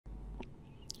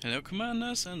Hello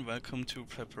Commanders and welcome to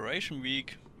Preparation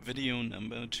Week video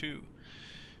number 2.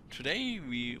 Today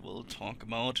we will talk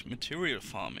about material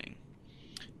farming.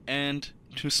 And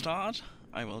to start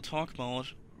I will talk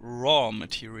about raw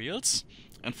materials,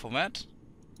 and for that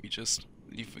we just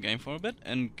leave the game for a bit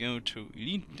and go to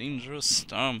Elite Dangerous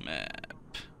Star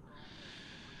Map.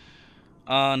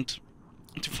 And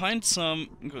to find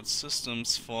some good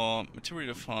systems for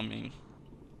material farming,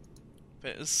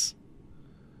 there is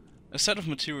a set of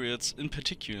materials in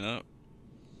particular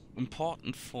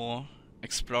important for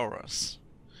explorers,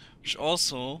 which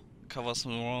also covers the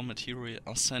raw material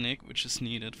arsenic, which is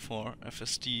needed for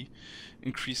FSD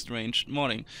increased range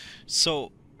modding.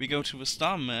 So we go to the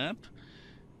star map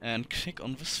and click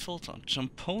on this filter,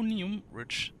 Jamponium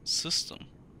rich system.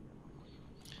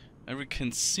 And we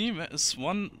can see there is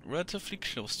one relatively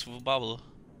close to the bubble.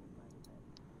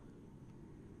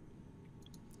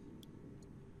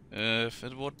 If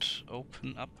it would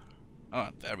open up.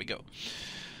 Ah, there we go.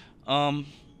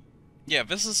 Yeah,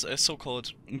 this is a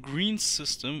so-called green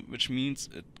system, which means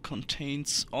it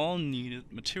contains all needed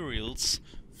materials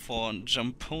for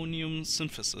Jamponium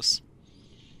synthesis,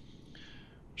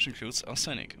 which includes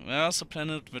arsenic. There's a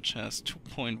planet which has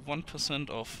 2.1%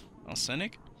 of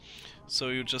arsenic, so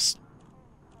you just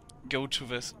go to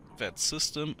that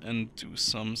system and do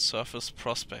some surface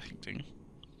prospecting.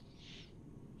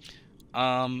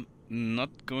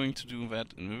 Not going to do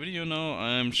that in the video now.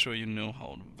 I'm sure you know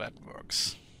how that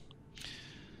works.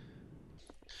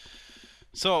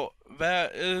 So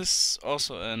there is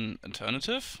also an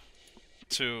alternative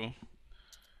to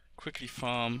quickly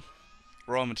farm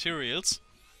raw materials,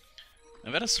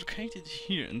 and that is located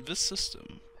here in this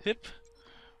system, HIP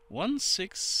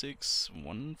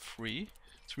 16613,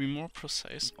 to be more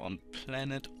precise, on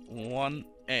planet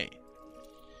 1A.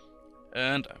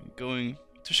 And I'm going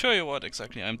to show you what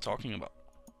exactly I'm talking about.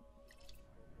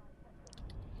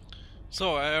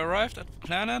 So I arrived at the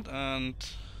planet, and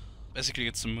basically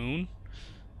it's the moon.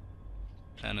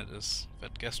 Planet is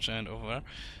that gas giant over there,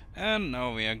 and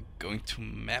now we are going to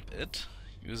map it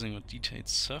using a detailed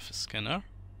surface scanner.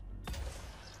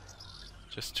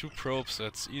 Just 2 probes,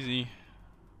 that's easy.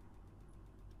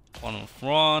 One in the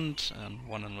front and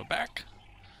one in the back.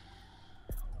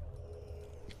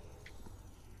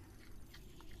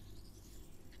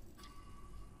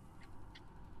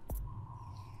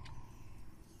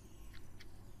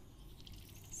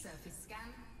 Surface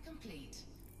scan complete.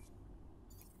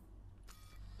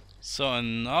 So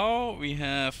and now we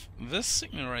have this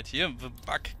signal right here, the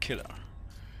bug killer.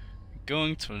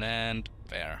 Going to land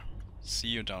there. See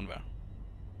you down there.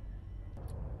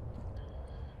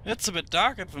 It's a bit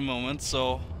dark at the moment,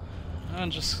 so I'm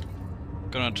just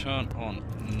gonna turn on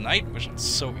night vision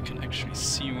so we can actually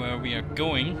see where we are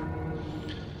going.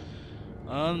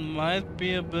 Might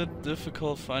be a bit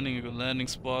difficult finding a good landing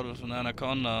spot with an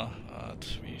anaconda,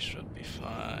 but we should be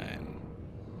fine.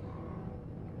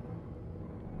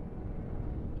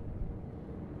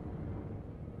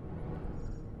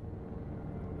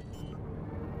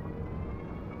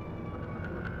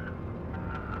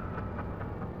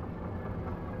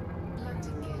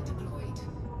 Landing gear deployed.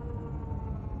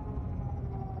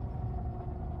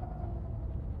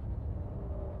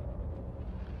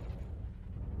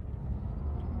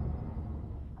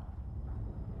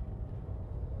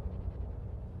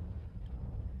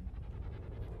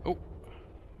 Oh,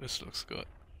 this looks good.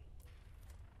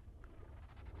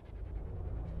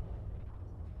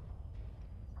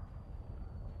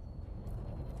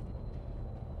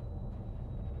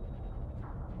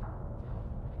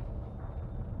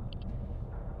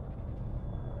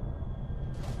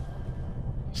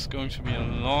 It's going to be a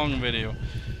long video.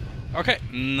 Okay,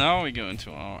 now we go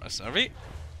into our SRV.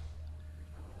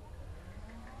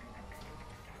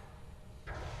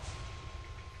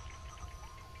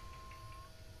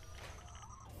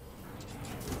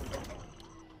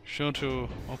 Sure to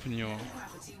open your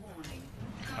Gravity warning.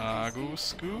 cargo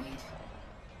scoop.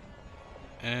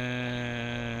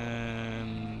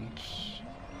 And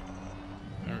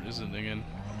where is it again?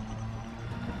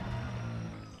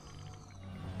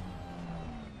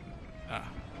 Ah,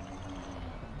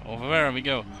 over there we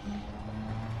go.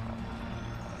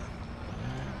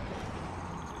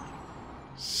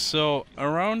 So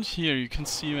around here you can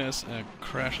see there's a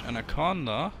crashed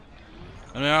anaconda,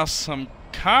 and there are some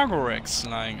cargo racks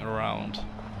lying around.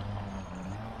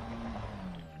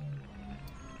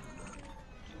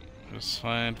 Let's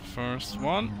find the first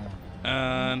one,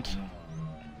 and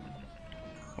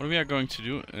what we are going to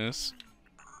do is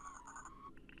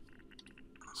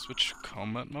switch to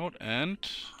combat mode. And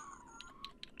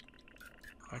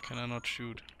why can I not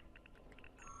shoot?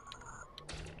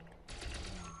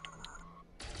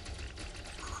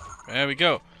 There we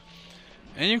go.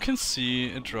 And you can see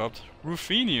it dropped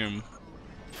ruthenium.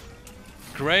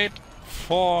 Grade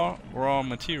 4 raw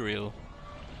material.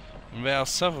 And there are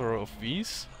several of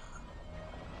these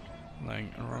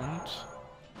lying around.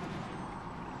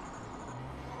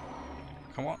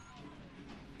 Come on.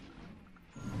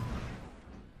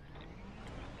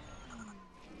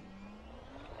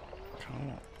 Come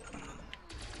on.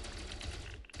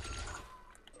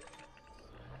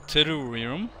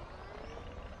 Tellurium.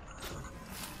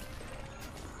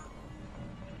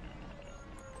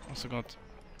 Also got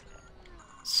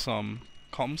some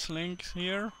comms links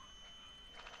here.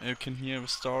 You can hear the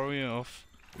story of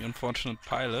the unfortunate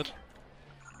pilot.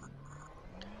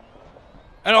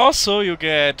 And also you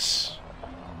get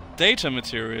data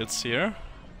materials here,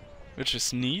 which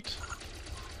is neat.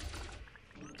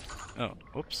 Oh,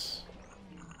 oops.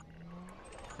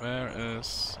 Where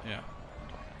is... yeah.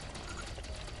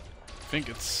 I think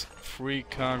it's 3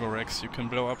 cargo racks you can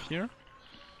blow up here.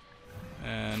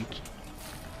 And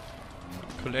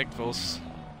collect those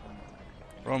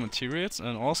raw materials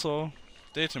and also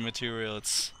data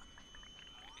materials.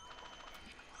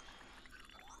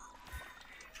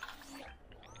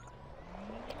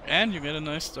 And you get a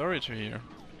nice story to hear.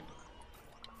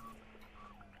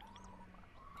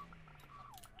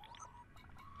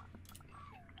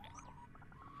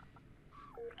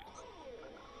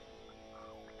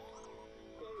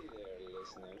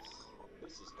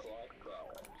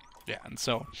 Yeah, and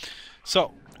so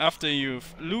after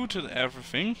you've looted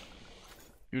everything,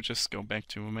 you just go back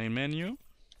to the main menu.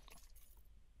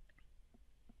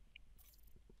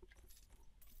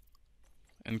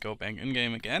 And go back in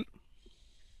game again.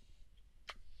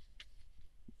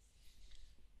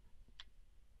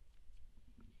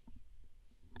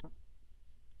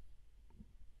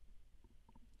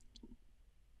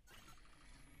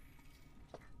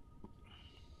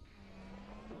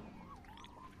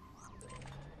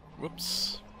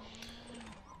 Whoops.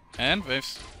 And they've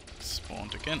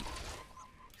spawned again.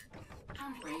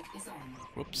 Handbrake is on.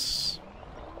 Whoops.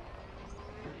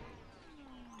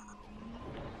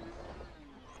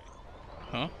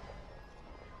 Huh?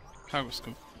 Cargo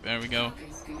scoop. There we go.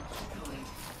 Cargo scoop deployed.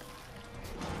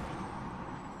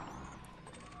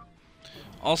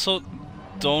 Also,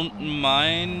 don't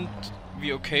mind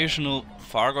the occasional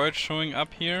Thargoid showing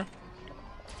up here.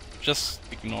 Just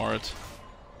ignore it.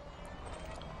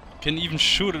 Can even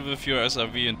shoot it with your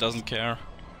SRV and doesn't care.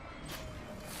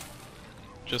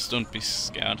 Just don't be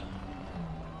scared.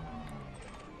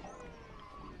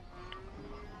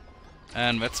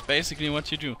 And that's basically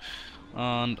what you do.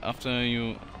 And after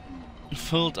you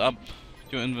filled up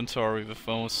your inventory with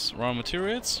those raw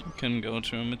materials, you can go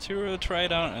to a material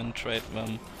trader and trade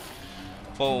them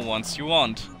for ones you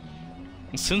want.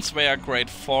 And since they are grade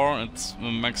 4, it's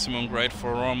the maximum grade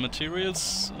for raw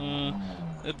materials,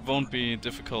 it won't be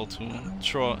difficult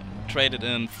to trade it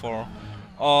in for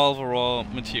all the raw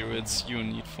materials you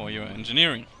need for your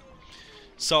engineering.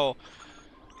 So,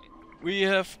 we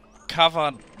have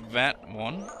covered that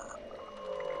one.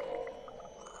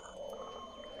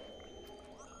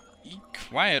 Be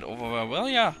quiet over there, will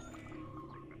ya?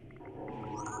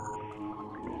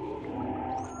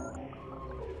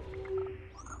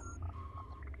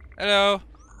 Hello.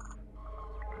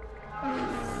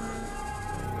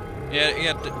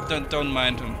 Yeah, don't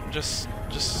mind him. Just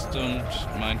don't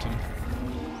mind him.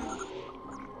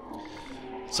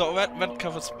 So that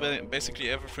covers basically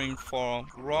everything for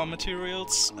raw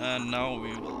materials, and now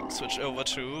we will switch over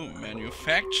to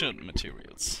manufactured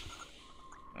materials.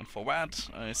 And for that,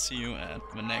 I see you at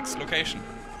the next location.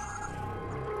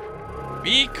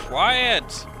 Be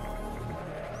quiet!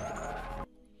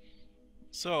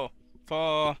 So,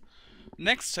 for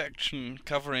next section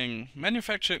covering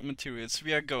manufactured materials,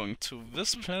 we are going to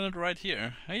this planet right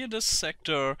here. Here, this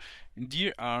sector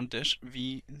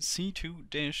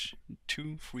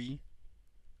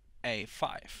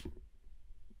DR-VC2-23A5.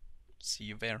 See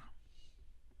you there.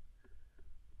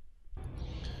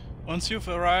 Once you've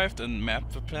arrived and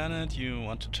mapped the planet, you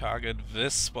want to target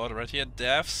this spot right here,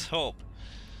 Death's Hope.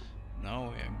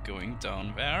 Now we are going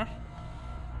down there.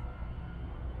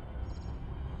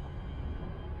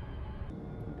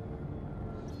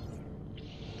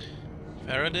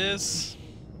 There it is.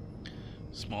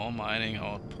 Small mining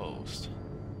outpost.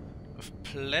 With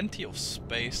plenty of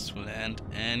space to land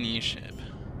any ship.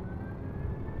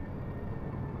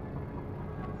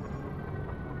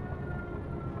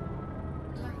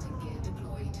 Landing gear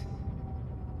deployed.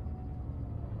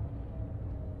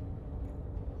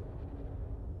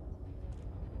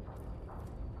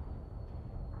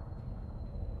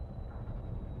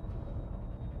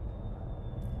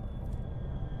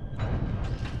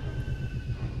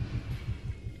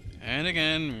 And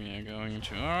again, we are going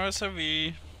to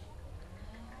RSRV.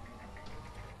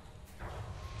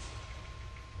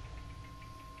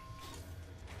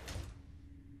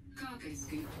 Cargo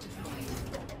scoop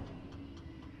deployed.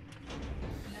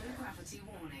 Low gravity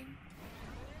warning.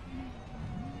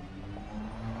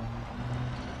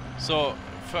 So,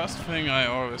 first thing I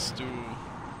always do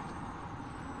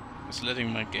is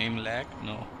letting my game lag.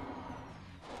 No.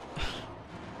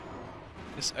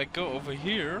 Is I go over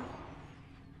here.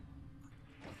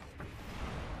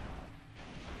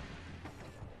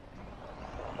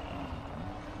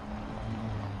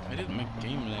 I didn't make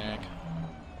game lag.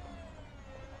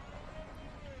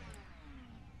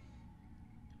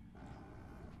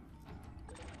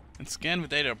 And scan the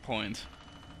data point.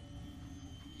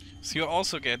 So you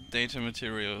also get data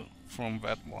material from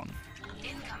that one.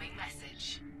 Incoming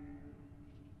message.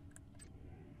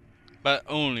 But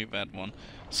only that one.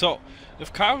 So,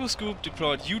 if Cargo Scoop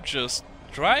deployed, you just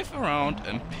drive around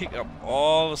and pick up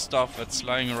all the stuff that's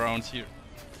lying around here.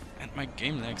 And my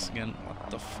game lags again. What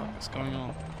the fuck is going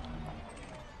on?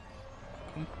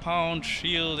 Compound,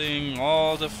 shielding,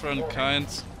 all different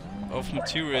kinds of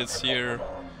materials here.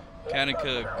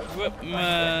 Mechanical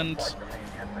equipment,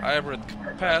 hybrid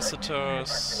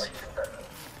capacitors,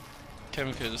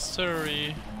 chemical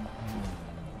distillery,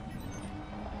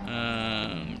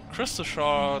 and crystal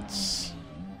shards.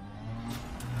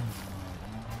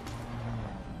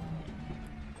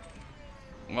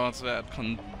 What's that?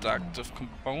 Conductive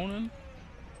component?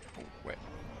 Oh, wait.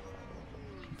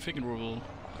 Configurable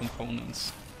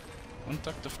components.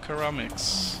 Conductive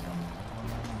ceramics.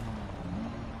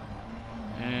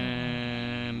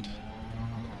 And...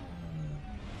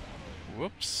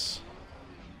 whoops.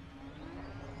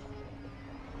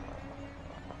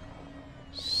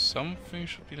 Something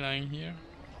should be lying here.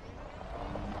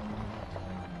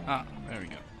 Ah, there we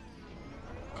go.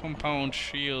 Compound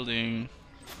shielding.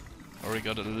 Already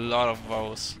got a lot of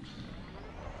those.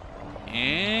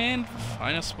 And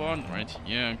final spawn right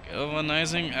here.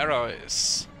 Galvanizing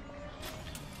alloys.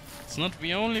 It's not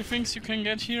the only things you can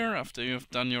get here after you've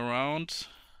done your round.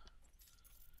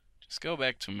 Just go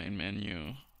back to main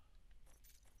menu.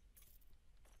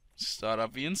 Start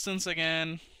up the instance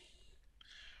again.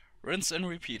 Rinse and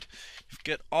repeat. You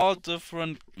get all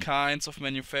different kinds of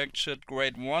manufactured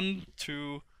grade 1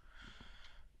 to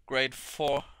grade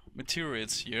 4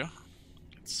 materials here.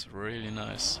 It's really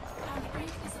nice.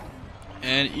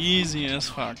 And easy as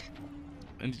fuck.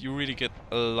 And you really get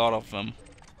a lot of them.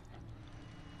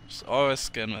 Just always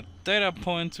scan a data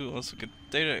point to also get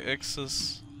data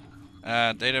access.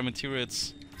 Data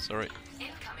materials. Sorry.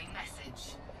 Incoming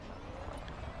message.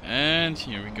 And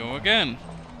here we go again.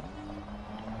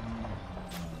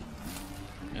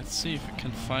 Let's see if we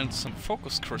can find some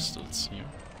focus crystals here.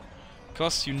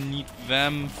 Because you need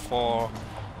them for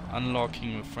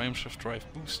unlocking the frameshift drive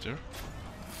booster.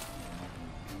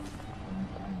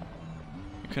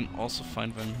 You can also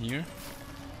find them here.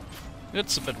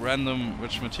 It's a bit random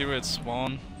which materials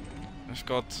spawn. I've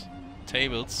got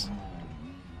tables.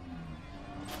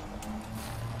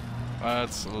 But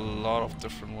it's a lot of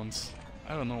different ones.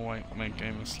 I don't know why my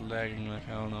game is lagging like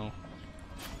hell now.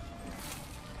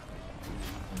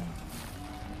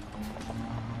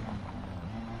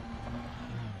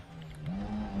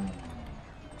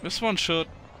 This one should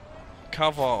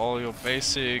cover all your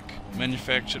basic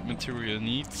manufactured material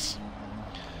needs.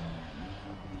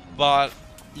 But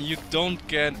you don't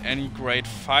get any grade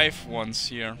 5 ones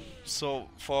here. So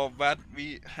for that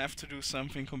we have to do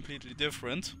something completely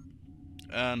different.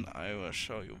 And I will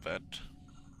show you that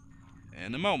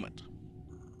in a moment.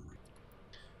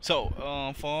 So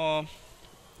for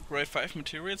grade 5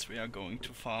 materials we are going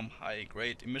to farm high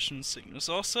grade emission signal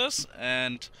sources,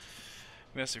 and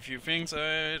there's a few things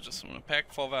I just want to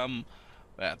pack for them.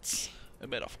 That's a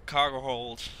bit of cargo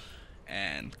hold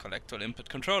and collector input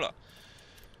controller.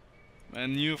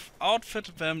 When you've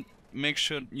outfitted them, make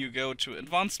sure you go to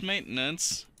advanced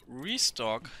maintenance,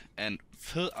 restock and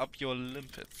fill up your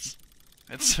limpets.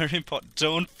 It's very important,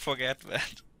 don't forget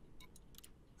that.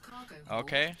 Cargo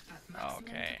Okay, at maximum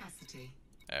okay. capacity.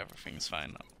 Everything's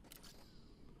fine now.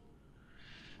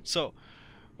 So,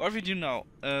 what we do now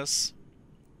is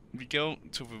we go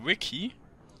to the wiki,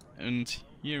 and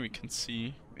here we can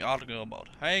see the article about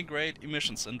high grade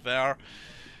emissions, and there are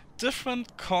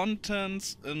different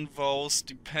contents in those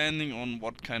depending on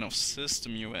what kind of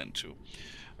system you went to.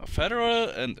 Federal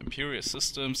and Imperial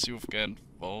systems, you've got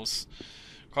those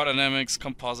core dynamics,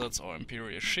 composites or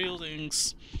Imperial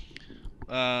shieldings,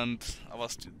 and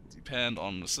others depend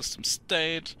on the system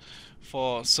state.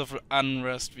 For civil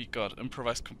unrest we got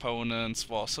improvised components.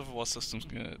 For civil war systems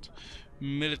we get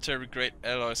military grade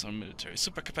alloys or military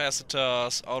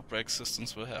supercapacitors. Outbreak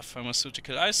systems will have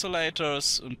pharmaceutical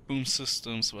isolators, and boom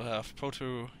systems will have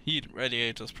proto-heat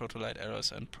radiators, proto-light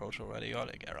alloys and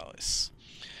proto-radiolic alloys.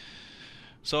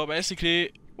 So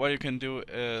basically what you can do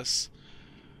is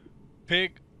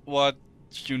pick what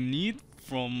you need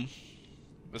from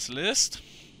this list,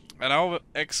 and our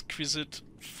exquisite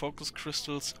focus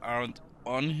crystals aren't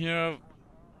on here.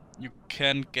 You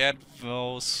can get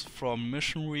those from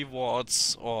mission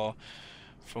rewards or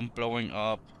from blowing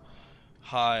up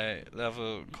high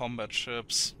level combat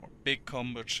ships, or big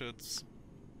combat ships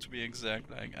to be exact,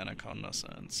 like anacondas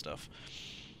and stuff.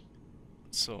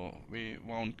 So we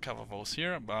won't cover those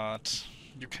here, but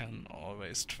you can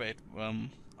always trade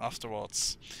them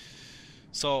afterwards.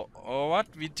 So what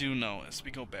we do now is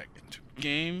we go back into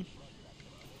game,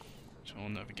 to our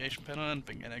navigation panel and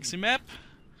the galaxy map,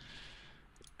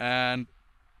 and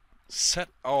set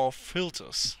our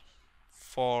filters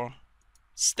for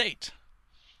state,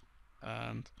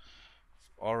 and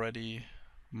already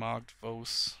marked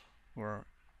those who are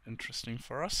interesting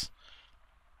for us.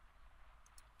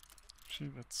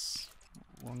 Actually, that's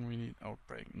one we need: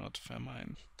 outbreak, not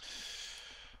famine.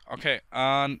 Okay,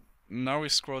 and now we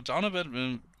scroll down a bit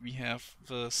and we have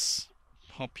this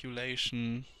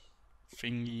population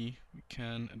thingy. We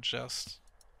can adjust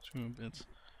to a bit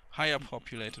higher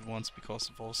populated ones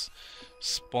because those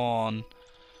spawn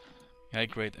high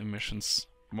grade emissions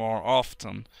more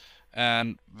often.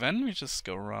 And then we just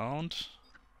go around,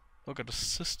 look at the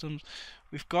systems.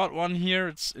 We've got one here,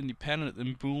 it's independent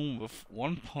in boom with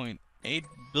 1.8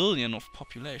 billion of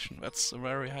population. That's a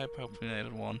very high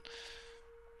populated one.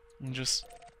 And just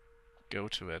go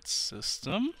to that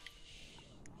system.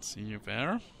 See you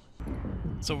there.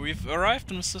 So we've arrived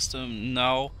in the system.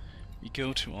 Now we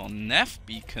go to our nav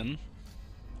beacon.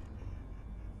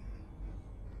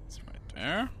 It's right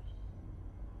there.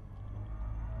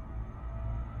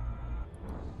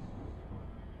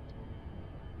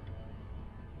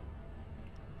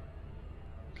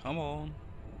 Come on.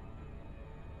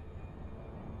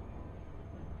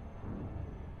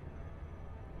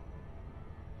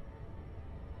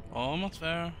 Almost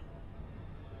there.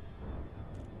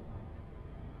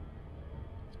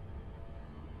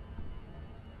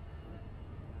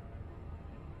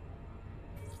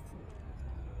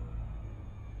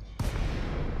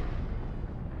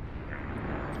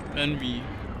 Then we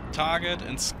target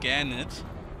and scan it.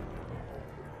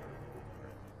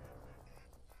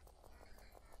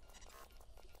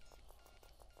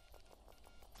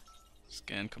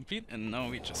 Scan complete, and now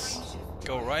we just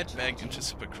go right back into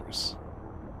Super Cruise.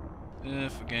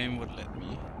 If the game would let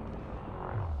me.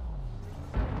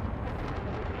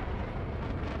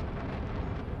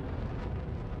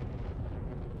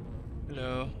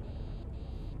 Hello.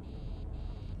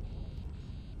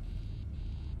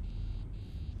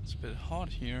 It's a bit hot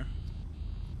here.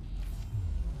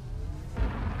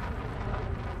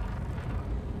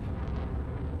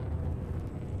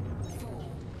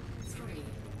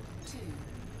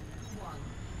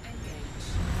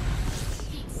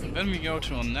 Then we go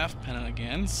to our nav panel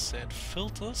again, set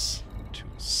filters to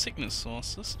signal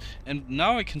sources, and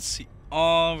now I can see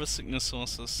all the signal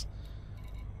sources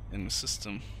in the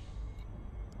system.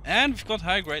 And we've got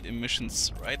high grade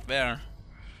emissions right there.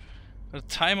 A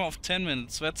timer of 10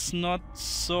 minutes, that's not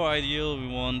so ideal. We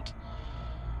want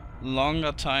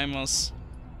longer timers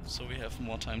so we have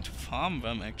more time to farm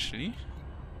them actually.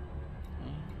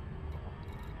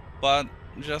 But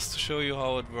just to show you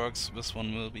how it works, this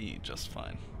one will be just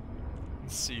fine.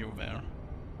 See you there.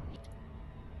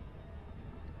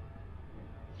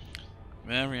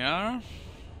 There we are.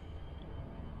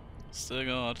 Still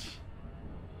got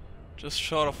just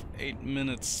short of 8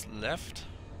 minutes left.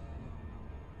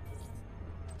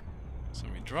 So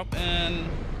we drop in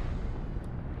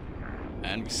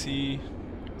and we see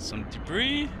some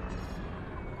debris.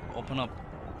 Open up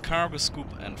cargo scoop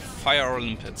and fire our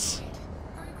limpets.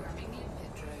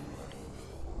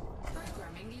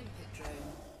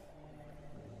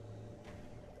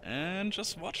 And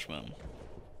just watch them.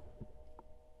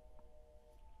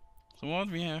 So what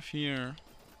we have here: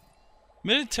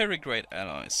 military grade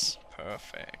alloys.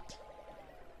 Perfect.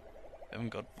 Haven't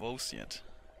got those yet.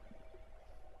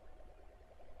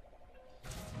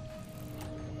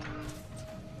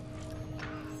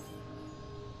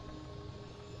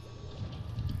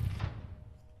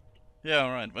 Yeah,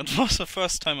 right. That was the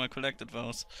first time I collected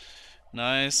those.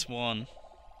 Nice one.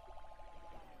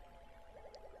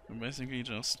 So basically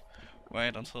just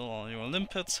Wait until all your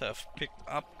limpets have picked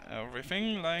up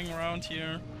everything lying around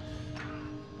here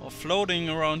or floating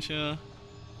around here.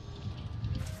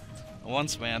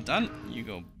 Once they are done, you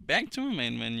go back to the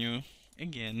main menu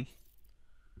again.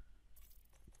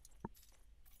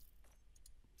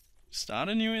 Start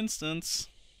a new instance.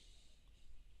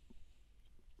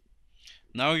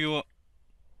 Now you're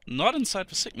not inside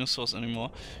the signal source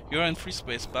anymore. You're in free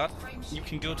space, but you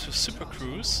can go to Super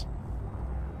Cruise.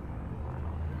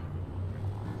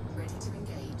 Ready to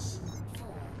engage. 4,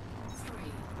 3,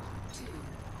 2,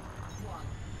 1.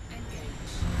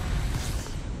 Engage.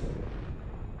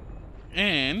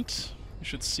 And you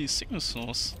should see signal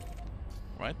source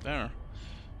right there.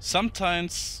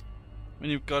 Sometimes when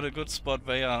you've got a good spot,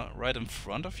 they are right in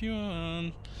front of you,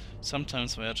 and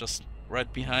sometimes they are just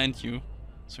right behind you.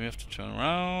 So you have to turn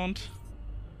around.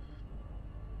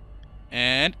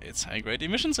 And it's high-grade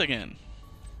emissions again.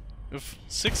 With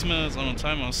 6 minutes on a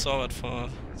timer, I saw it for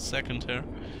a second here.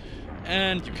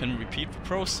 And you can repeat the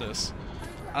process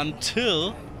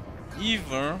until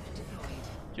either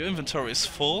your inventory is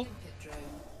full.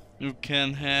 You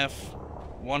can have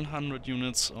 100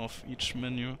 units of each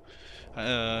menu,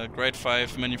 grade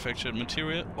 5 manufactured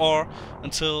material, or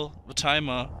until the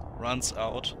timer runs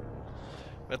out.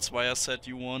 That's why I said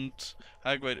you want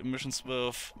high-grade emissions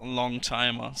with a long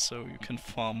timer, so you can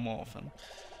farm more of them.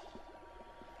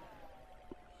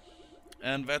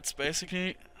 And that's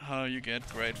basically how you get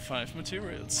grade 5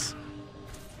 materials.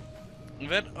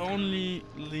 That only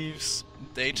leaves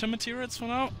data materials for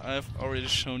now. I've already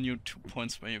shown you 2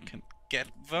 points where you can get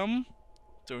them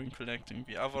during collecting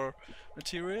the other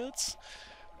materials.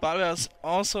 But there's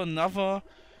also another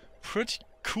pretty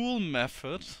cool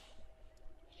method,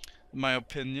 in my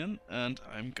opinion, and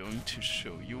I'm going to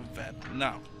show you that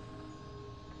now.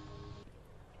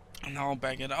 Now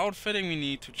back at outfitting, we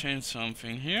need to change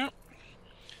something here.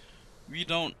 We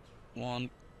don't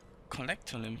want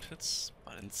collector limpets,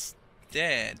 but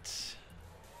instead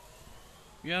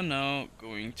we are now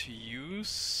going to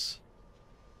use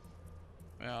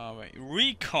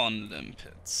recon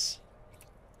limpets.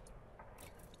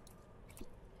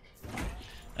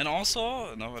 And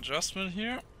also another adjustment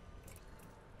here.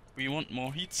 We want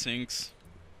more heat sinks.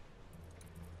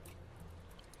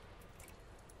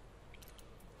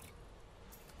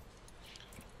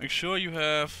 Make sure you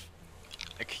have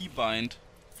a keybind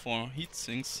for heat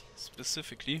sinks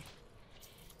specifically.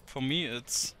 For me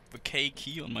it's the K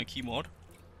key on my keyboard.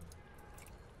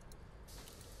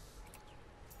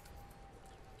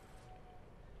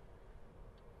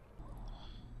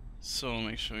 So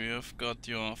make sure you have got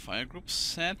your file group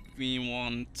set. We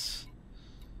want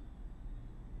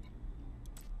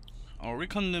our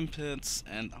recon limpets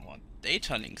and our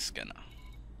data link scanner.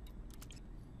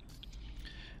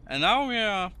 And now we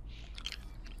are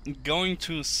going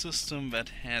to a system that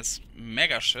has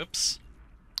mega ships.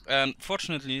 And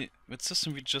fortunately, the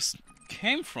system we just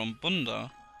came from,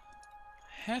 Bunda,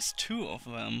 has 2 of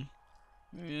them.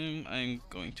 I'm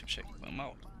going to check them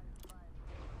out.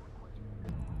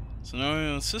 So now we're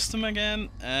in the system again,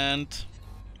 and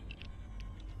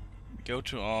we go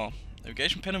to our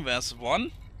navigation panel. There's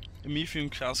one, a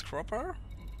Methium class cropper.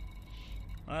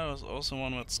 There's also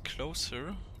one that's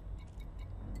closer.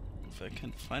 If I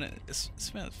can find it. Is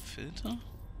there a filter?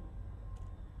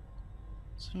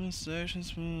 Some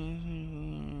stations?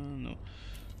 No.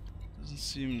 Doesn't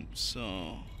seem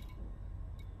so.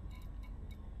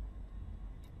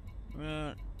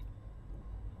 Where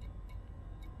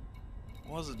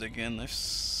was it again? I've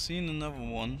seen another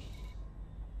one.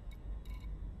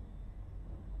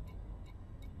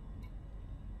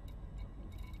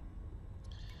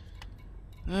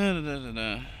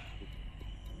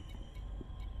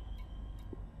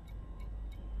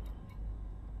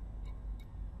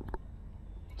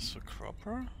 It's a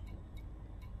cropper?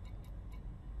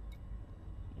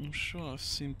 I'm sure I've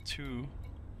seen 2.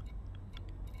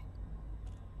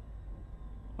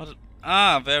 What?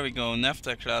 Ah, there we go.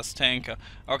 Naphtha class tanker.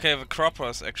 Okay, the cropper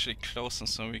is actually closer,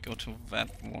 so we go to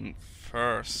that one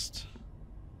first.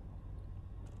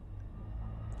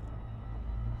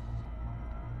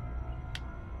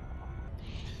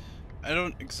 I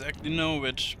don't exactly know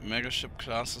which megaship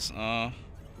classes are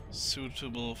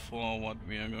suitable for what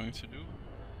we are going to do.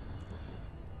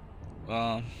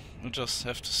 We'll just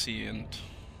have to see and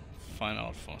find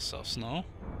out for ourselves now.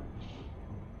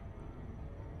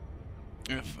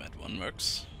 If that one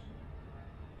works.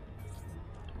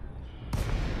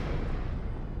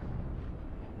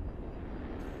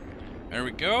 There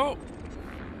we go.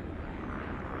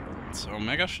 It's our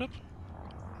mega ship.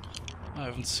 I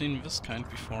haven't seen this kind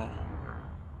before.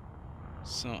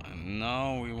 So, and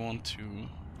now we want to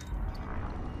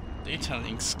Data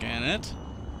link scan it.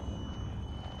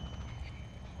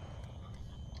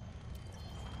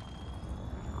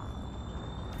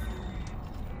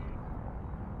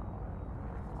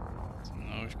 So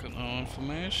now we've got our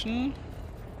information.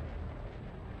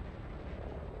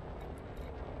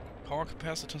 Power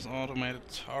capacitors, automated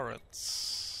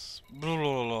turrets. Blah,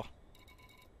 blah, blah.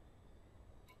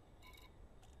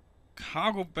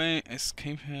 Cargo bay,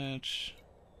 escape hatch.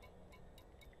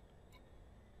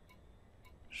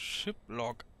 Ship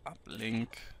log uplink.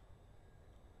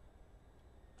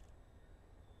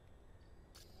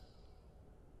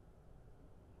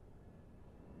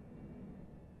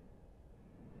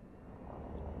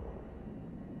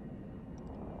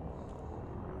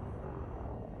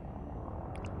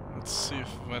 Let's see if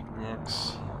that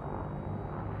works.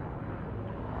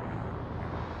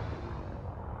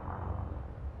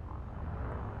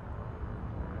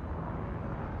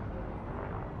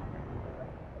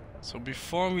 So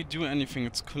before we do anything,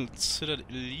 it's considered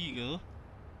illegal.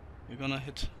 We're gonna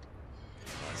hit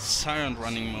silent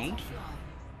running mode. Offline.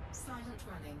 Silent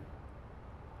running.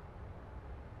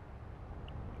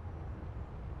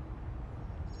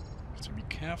 Have to be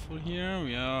careful here.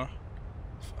 We are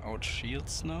without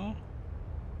shields now.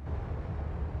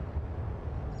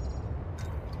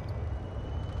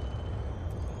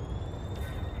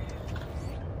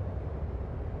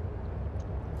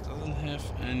 Doesn't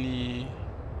have any.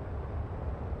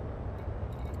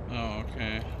 Oh,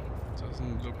 okay.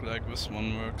 Doesn't look like this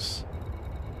one works.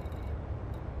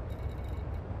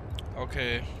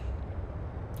 Okay.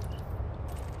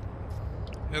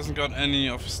 Hasn't got any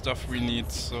of the stuff we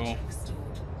need, so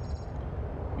Restored.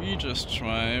 we just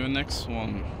try the next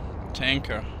one.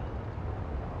 Tanker.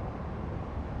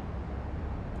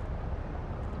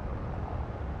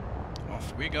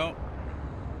 Off we go.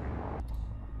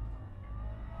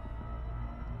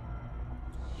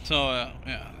 So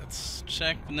yeah, let's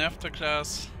check Naphtha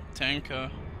class,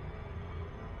 tanker.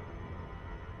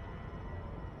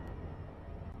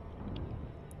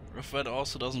 If that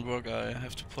also doesn't work, I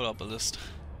have to pull up a list.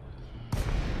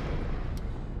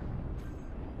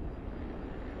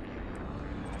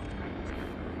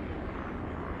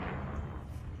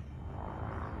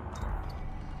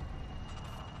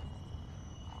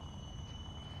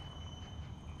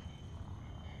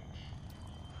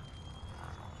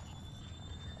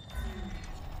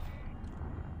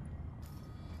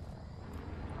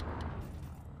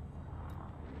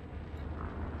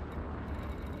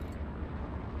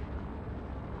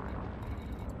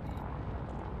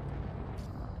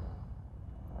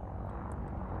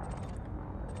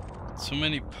 So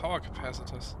many power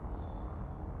capacitors.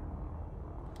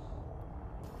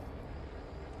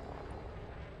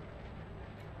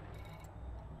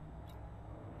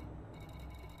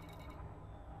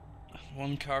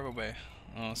 One cargo bay.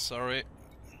 Oh, sorry.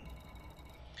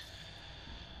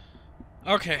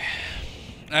 Okay.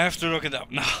 I have to look it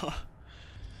up now.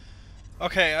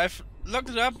 Okay, I've looked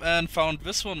it up and found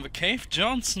this one, the Cave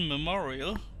Johnson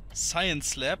Memorial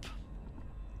Science Lab.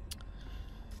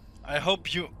 I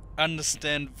hope you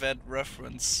understand that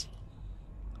reference.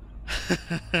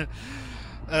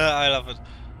 I love it.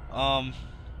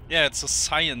 Yeah, it's a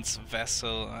science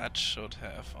vessel that should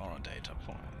have our data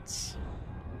points.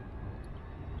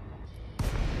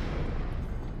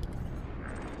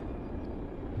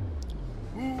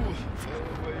 Ooh, far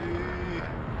away.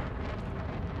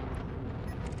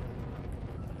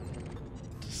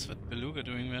 What is that beluga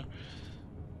doing there?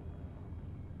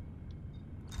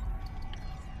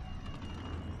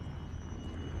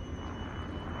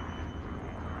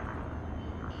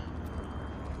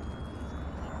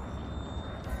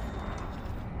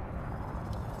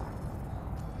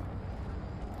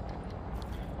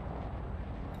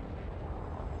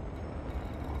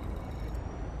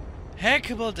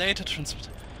 Hackable data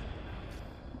transmitter.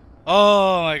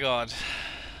 Oh my god.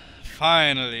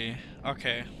 Finally.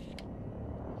 Okay.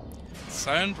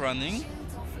 Silent running.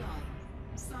 Shields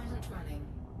offline. Silent running.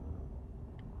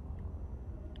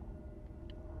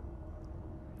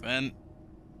 When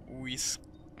we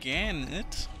scan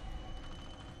it.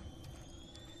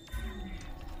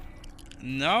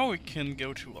 Now we can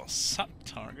go to our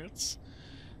sub-targets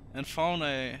and found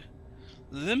a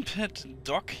limpet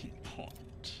docking point.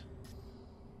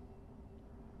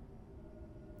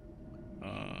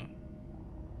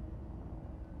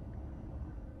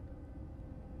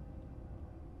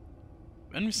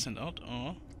 When we send out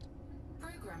our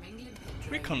Programming limpet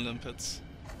drain. recon limpets.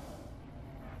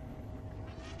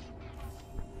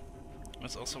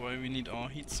 That's also why we need our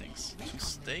heat sinks to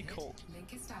stay Limpet cold.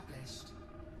 link established.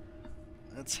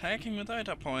 It's hacking the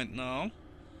data point now.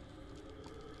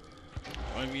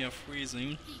 while we are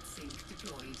freezing. Heat sink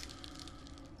deployed.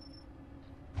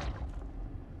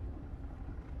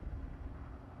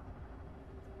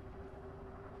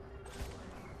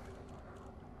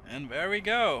 And there we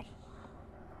go.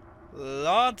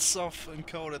 Lots of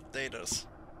encoded datas.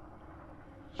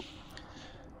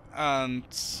 And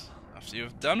after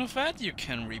you've done with that, you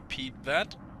can repeat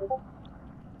that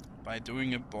by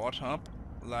doing a board hop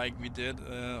like we did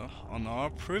on our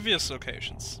previous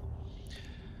locations.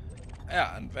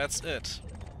 Yeah, and that's it.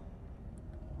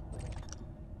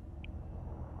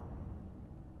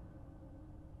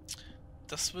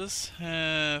 Does this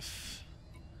have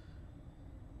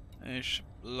a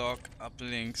log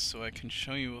uplink so I can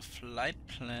show you a flight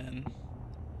plan?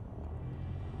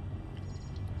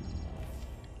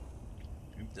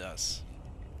 It does.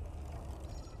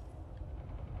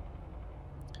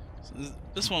 So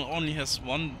this one only has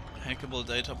one hackable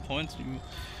data point. You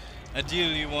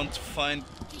ideally want to find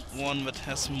one that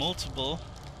has multiple.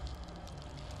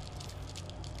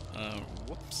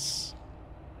 Whoops.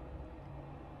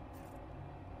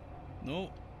 No.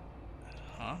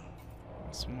 Huh?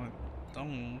 What's my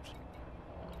download?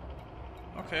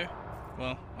 Okay.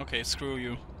 Well, okay, screw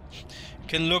you. You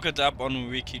can look it up on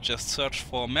Wiki, just search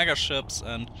for megaships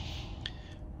and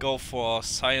go for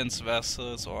science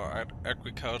vessels or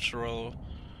agricultural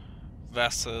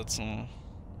vessels, and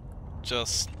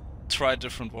just try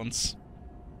different ones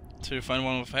till you find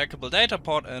one with a hackable data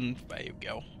port, and there you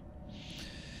go.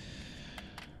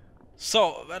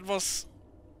 So that was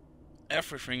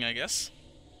everything, I guess.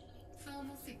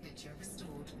 Thermal signature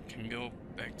restored. Can go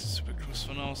back to Super Cruise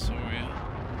for now, so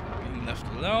we're being left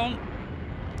alone.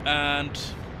 And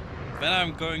then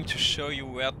I'm going to show you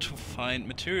where to find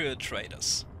material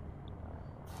traders.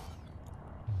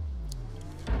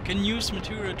 You can use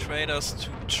material traders to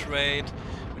trade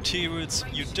materials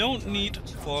you don't need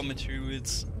for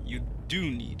materials you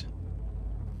do need.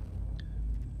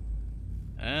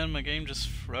 And my game just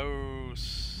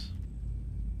froze.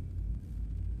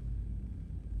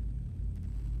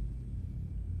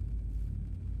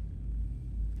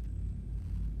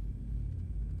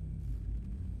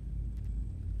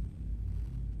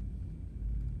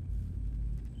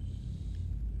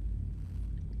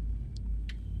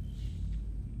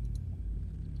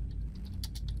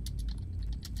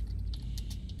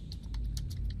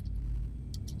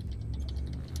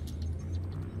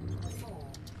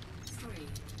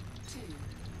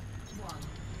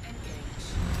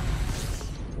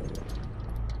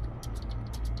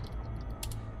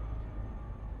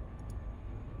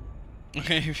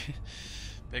 Okay,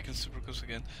 back in Super Cruise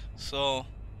again. So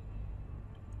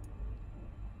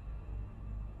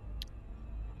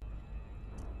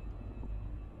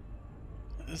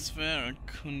is there a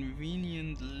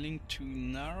convenient link to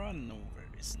Nara? No, there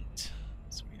isn't.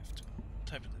 So we have to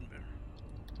type it in there.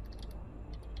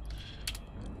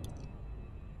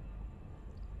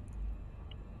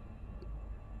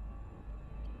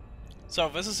 So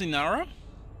this is Inara,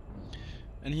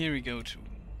 and here we go to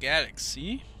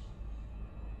Galaxy.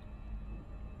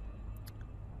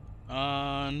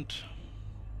 And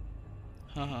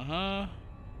where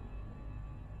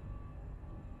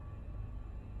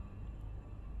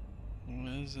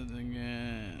is it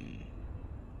again?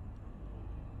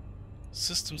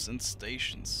 Systems and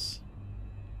stations.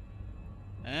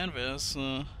 And there's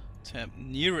a tab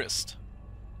nearest.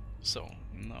 So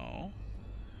now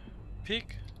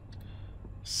pick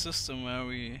system where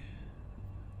we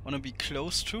want to be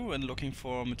close to and looking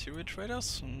for material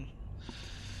traders.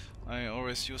 I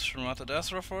always use Shinrarta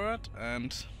Desra for it,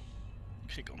 and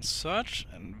click on search,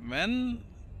 and then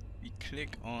we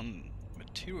click on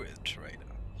material trader.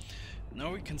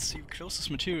 Now we can see closest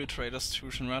material traders to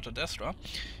Shinrarta Desra.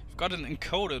 We've got an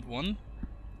encoded one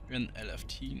in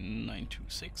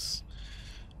LFT926,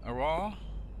 Aurora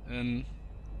in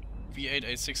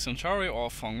V886 Centauri or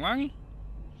Fongwang.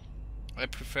 I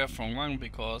prefer Fongwang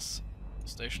because the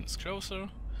station is closer.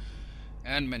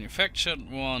 And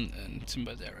manufactured one in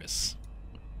Timberdaris,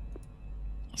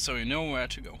 so you know where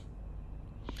to go.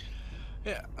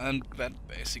 Yeah, and that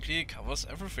basically covers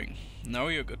everything. Now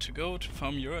you're good to go to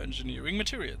farm your engineering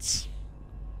materials.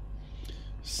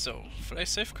 So, fly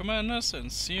safe, commanders,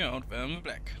 and see you out there in the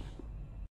black.